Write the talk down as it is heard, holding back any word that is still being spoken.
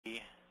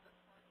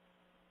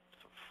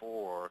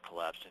4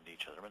 collapsed into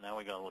each other. But now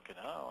we got to look at,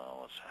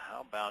 how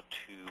about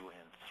 2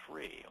 and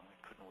 3?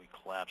 Couldn't we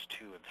collapse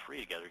 2 and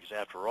 3 together? Because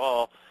after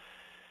all,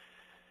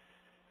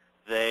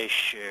 they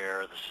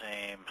share the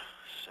same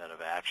set of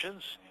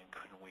actions. And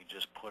couldn't we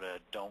just put a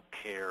don't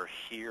care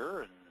here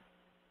and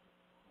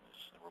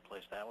just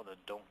replace that with a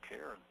don't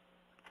care? And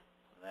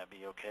would that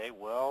be okay?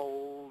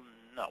 Well,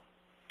 no.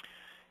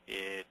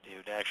 It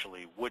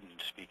actually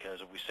wouldn't,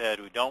 because if we said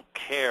we don't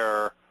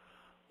care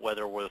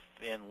whether we're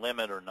within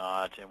limit or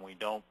not, and we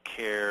don't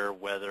care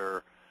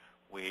whether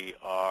we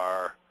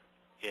are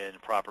in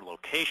proper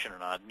location or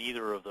not,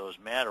 neither of those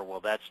matter,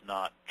 well, that's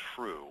not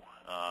true,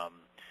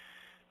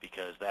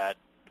 because that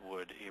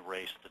would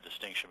erase the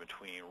distinction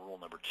between rule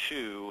number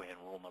 2 and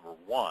rule number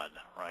 1,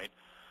 right?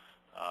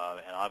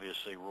 And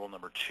obviously rule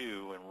number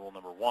 2 and rule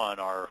number 1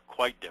 are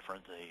quite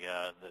different.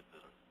 They're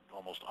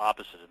almost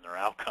opposite in their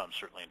outcomes,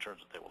 certainly in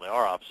terms of, they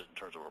are opposite in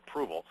terms of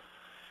approval.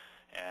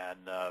 And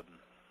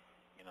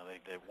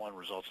one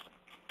results in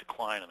a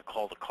decline in the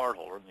call to the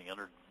cardholder, and the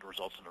other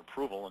results in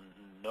approval and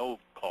no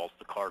call to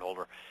the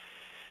cardholder.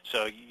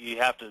 So you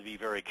have to be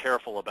very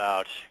careful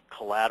about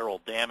collateral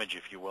damage,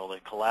 if you will.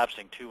 That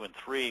collapsing 2 and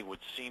 3 would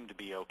seem to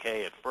be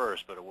okay at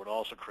first, but it would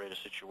also create a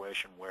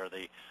situation where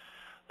the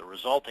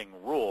resulting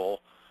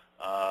rule,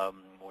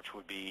 which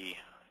would be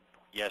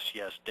yes,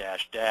 yes,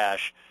 dash,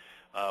 dash,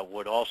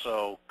 would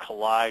also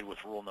collide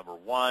with rule number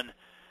 1,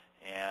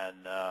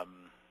 and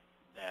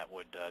that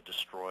would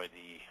destroy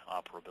the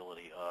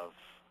operability of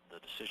the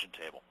decision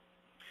table.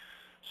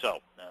 So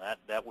now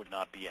that would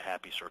not be a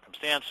happy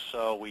circumstance,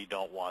 so we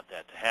don't want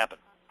that to happen.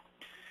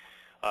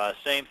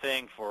 Same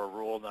thing for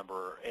rule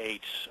number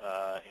 8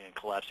 in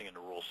collapsing into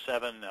rule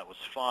 7. That was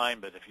fine,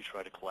 but if you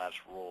try to collapse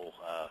rule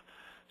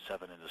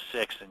 7 into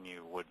 6, then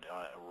you would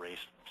erase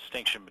the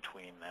distinction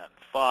between that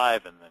and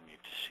 5, and then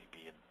you'd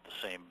be in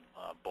the same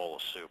bowl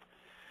of soup.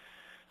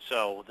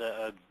 So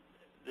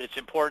it's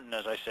important,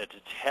 as I said, to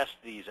test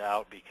these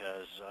out,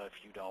 because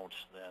if you don't,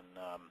 then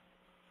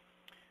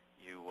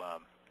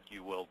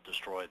you will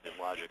destroy the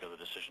logic of the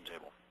decision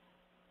table.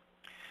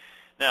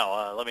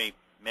 Now, let me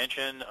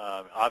mention,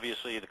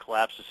 obviously, the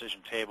collapsed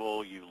decision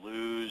table, you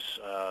lose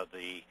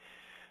the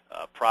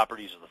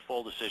properties of the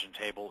full decision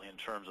table in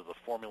terms of the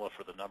formula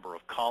for the number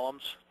of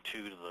columns,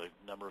 2 to the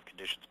number of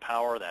conditions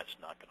power. That's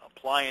not going to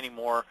apply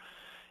anymore.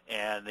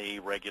 And the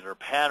regular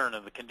pattern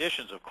of the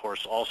conditions, of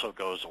course, also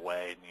goes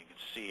away. And you can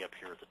see up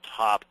here at the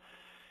top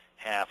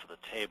half of the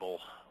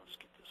table, let's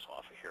get this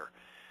off of here.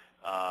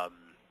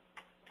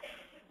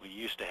 We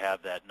used to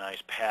have that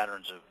nice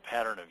pattern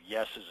of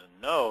yeses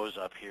and nos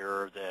up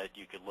here that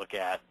you could look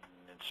at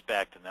and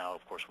inspect, and now,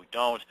 of course, we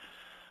don't.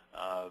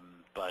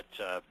 But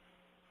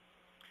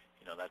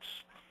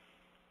that's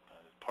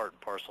part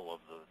and parcel of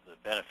the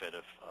benefit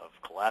of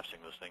collapsing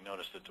this thing.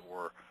 Notice that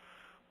we're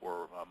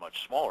a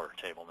much smaller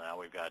table now.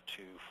 We've got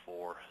 2,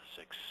 4,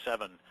 6,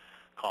 7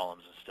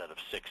 columns instead of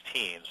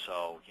 16.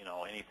 So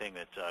anything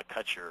that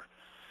cuts your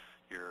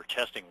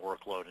testing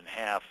workload in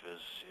half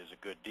is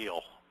a good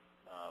deal,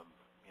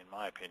 in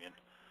my opinion.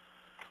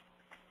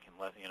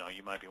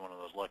 You might be one of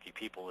those lucky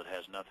people that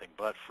has nothing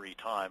but free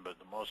time, but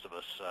most of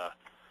us,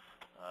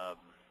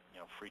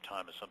 free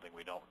time is something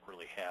we don't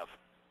really have.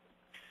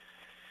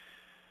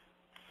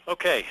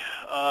 Okay,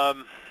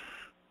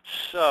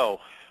 so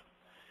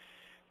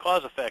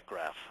cause-effect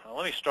graph. Now,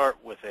 let me start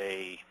with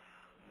a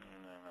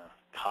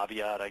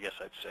caveat, I guess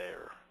I'd say,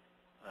 or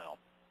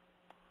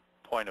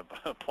point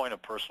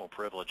of personal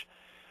privilege.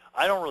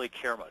 I don't really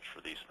care much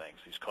for these things,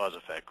 these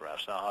cause-effect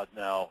graphs. Now,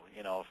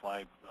 if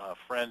my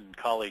friend and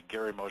colleague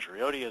Gary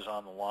Moseriotti is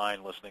on the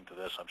line listening to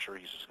this, I'm sure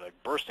he's just like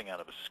bursting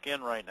out of his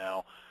skin right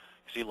now,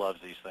 because he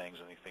loves these things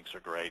and he thinks they're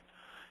great,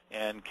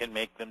 and can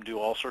make them do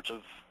all sorts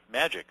of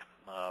magic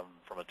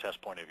from a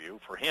test point of view,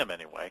 for him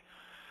anyway.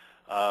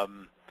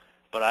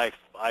 But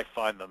I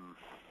find them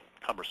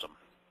cumbersome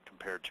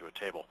compared to a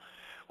table.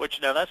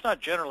 Which, now, that's not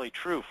generally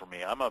true for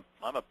me. I'm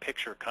a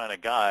picture kind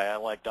of guy. I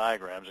like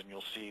diagrams, and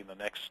you'll see in the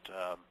next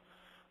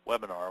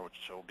webinar, which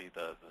will be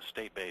the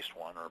state-based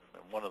one, or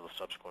one of the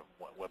subsequent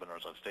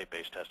webinars on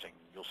state-based testing,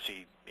 you'll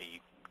see me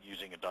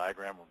using a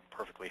diagram. I'm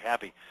perfectly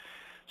happy.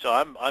 So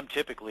I'm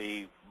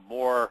typically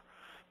more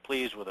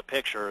pleased with a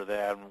picture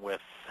than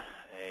with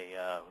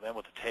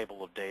a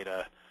table of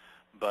data.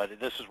 But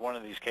this is one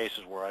of these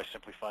cases where I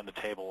simply find the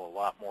table a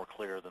lot more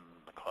clear than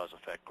the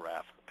cause-effect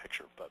graph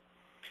picture. But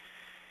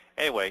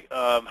anyway,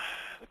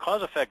 the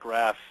cause-effect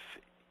graph,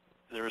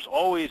 there's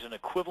always an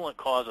equivalent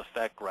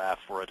cause-effect graph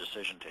for a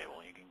decision table.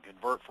 You can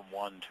convert from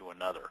one to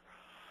another.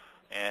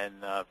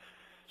 And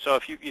so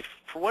if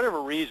for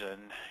whatever reason,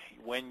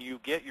 when you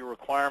get your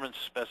requirements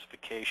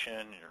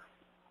specification, or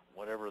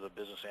whatever the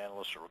business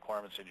analysts or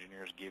requirements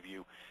engineers give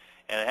you,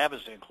 and it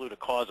happens to include a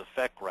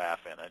cause-effect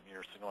graph in it, and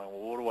you're thinking, well,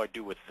 what do I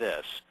do with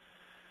this?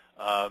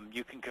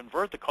 You can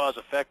convert the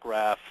cause-effect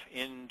graph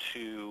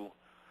into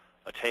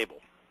a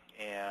table,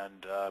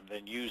 and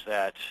then use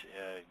that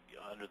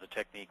under the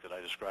technique that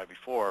I described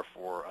before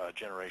for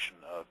generation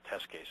of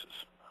test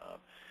cases,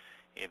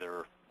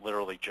 either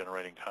literally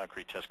generating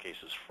concrete test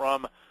cases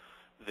from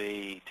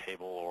the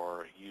table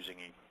or using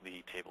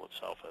the table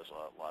itself as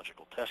a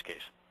logical test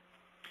case.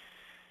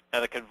 Now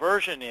the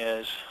conversion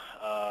involves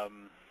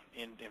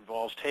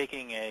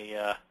taking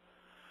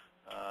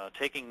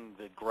taking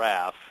the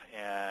graph,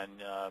 and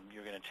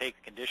you're going to take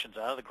the conditions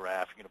out of the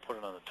graph. You're going to put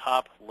it on the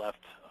top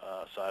left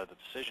side of the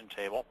decision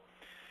table.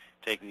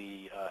 Take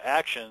the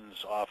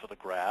actions off of the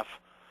graph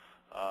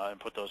and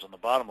put those on the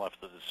bottom left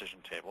of the decision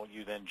table.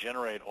 You then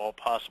generate all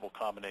possible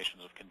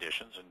combinations of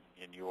conditions,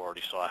 and you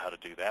already saw how to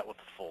do that with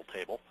the full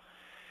table.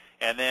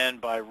 And then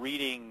by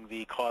reading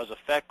the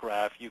cause-effect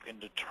graph, you can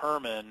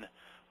determine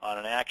on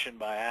an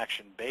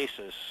action-by-action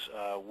basis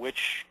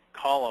which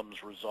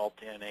columns result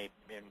in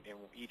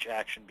each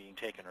action being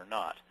taken or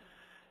not.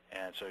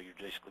 And so you're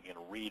basically going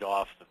to read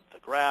off the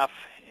graph,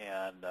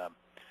 and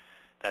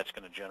that's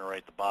going to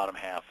generate the bottom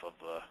half of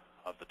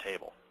the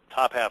table.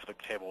 Top half of the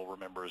table,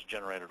 remember, is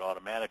generated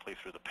automatically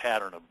through the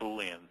pattern of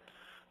Boolean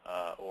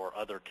or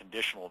other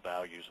conditional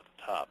values at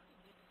the top.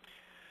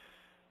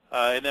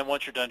 And then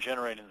once you're done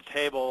generating the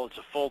table, it's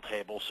a full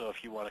table, so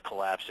if you want to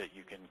collapse it,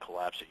 you can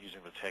collapse it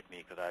using the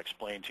technique that I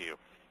explained to you.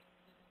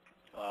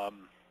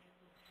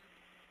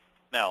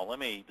 Now,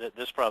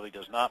 this probably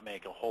does not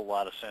make a whole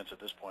lot of sense at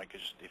this point,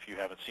 because if you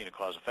haven't seen a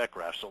cause-effect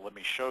graph, so let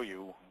me show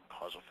you a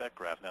cause-effect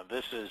graph. Now,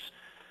 this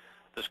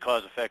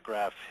cause-effect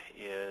graph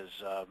is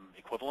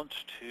equivalent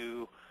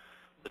to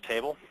the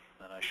table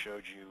that I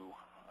showed you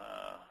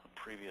in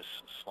previous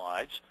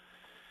slides.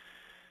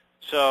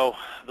 So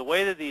the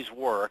way that these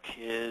work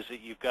is that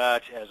you've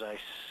got, as I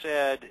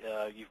said,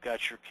 you've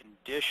got your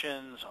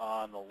conditions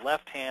on the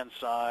left-hand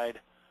side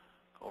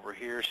over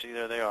here. See,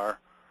 there they are.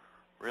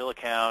 Real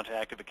account,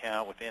 active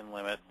account, within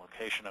limit,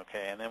 location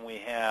okay. And then we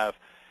have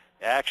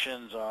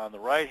actions on the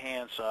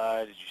right-hand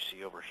side, as you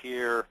see over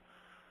here.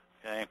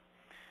 Okay.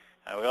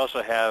 We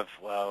also have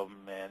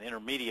an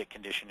intermediate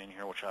condition in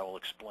here, which I will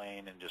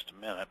explain in just a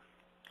minute.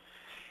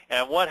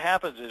 And what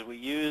happens is we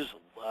use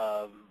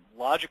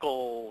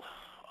logical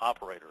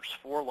operators,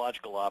 4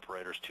 logical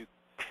operators, to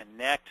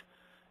connect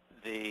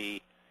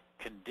the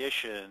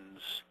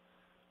conditions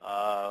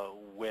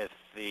with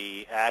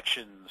the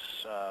actions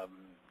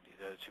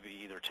to be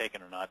either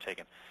taken or not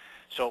taken.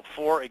 So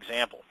for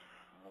example,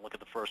 we'll look at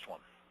the first one.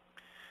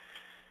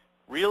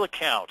 Real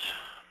account,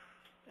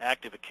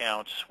 active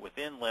accounts,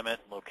 within limit,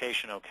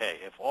 location okay.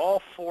 If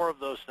all 4 of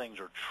those things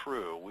are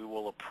true, we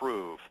will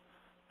approve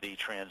the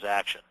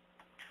transaction.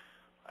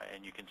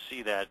 And you can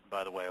see that,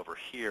 by the way, over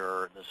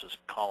here. This is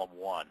column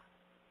 1 in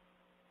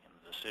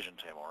the decision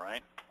table,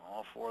 right?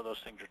 All 4 of those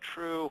things are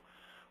true.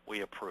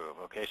 We approve.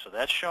 Okay, so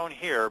that's shown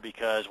here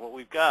because what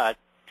we've got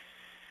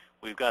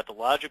the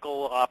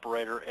logical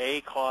operator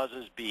A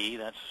causes B.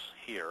 That's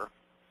here.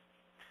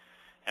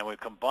 And we've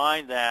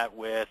combined that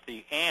with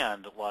the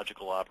AND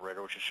logical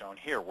operator, which is shown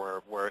here,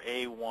 where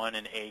A1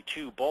 and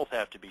A2 both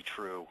have to be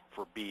true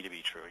for B to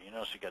be true. You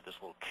notice you got this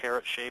little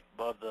caret shape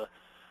above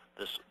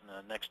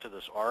next to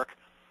this arc.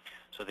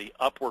 So the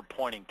upward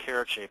pointing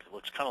caret shape that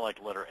looks kind of like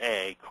the letter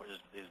A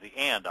is the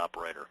AND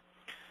operator.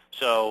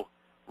 So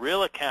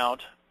real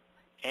account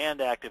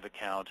and active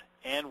account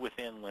and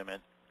within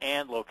limit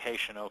and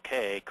location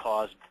okay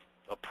cause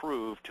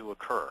approved to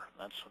occur.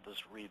 That's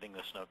reading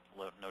this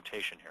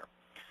notation here.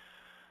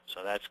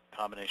 So that's a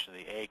combination of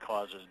the A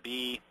causes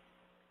B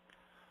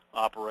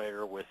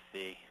operator with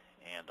the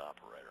AND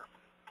operator.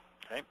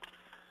 Okay.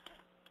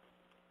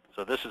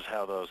 So this is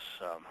how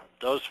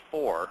those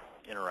 4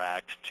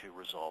 interact to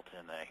result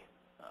in a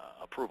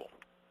approval.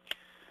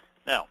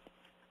 Now,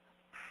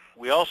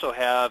 we also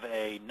have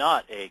a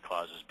not A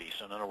causes B.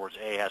 So in other words,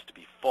 A has to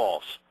be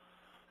false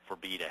for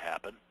B to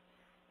happen.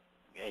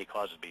 A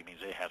causes B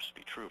means A has to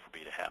be true for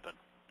B to happen.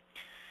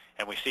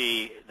 And we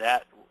see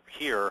that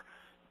here,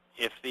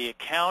 if the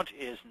account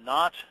is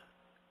not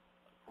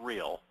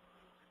real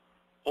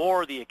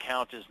or the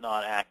account is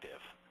not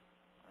active,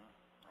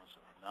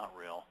 not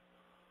real,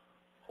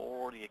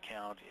 or the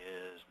account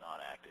is not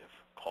active,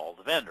 call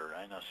the vendor.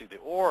 Right? Now see the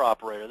OR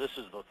operator, this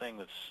is the thing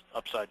that's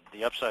upside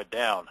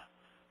down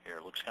here.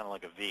 It looks kind of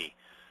like a V.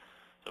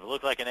 So if it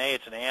looks like an A,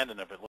 it's an AND, and if it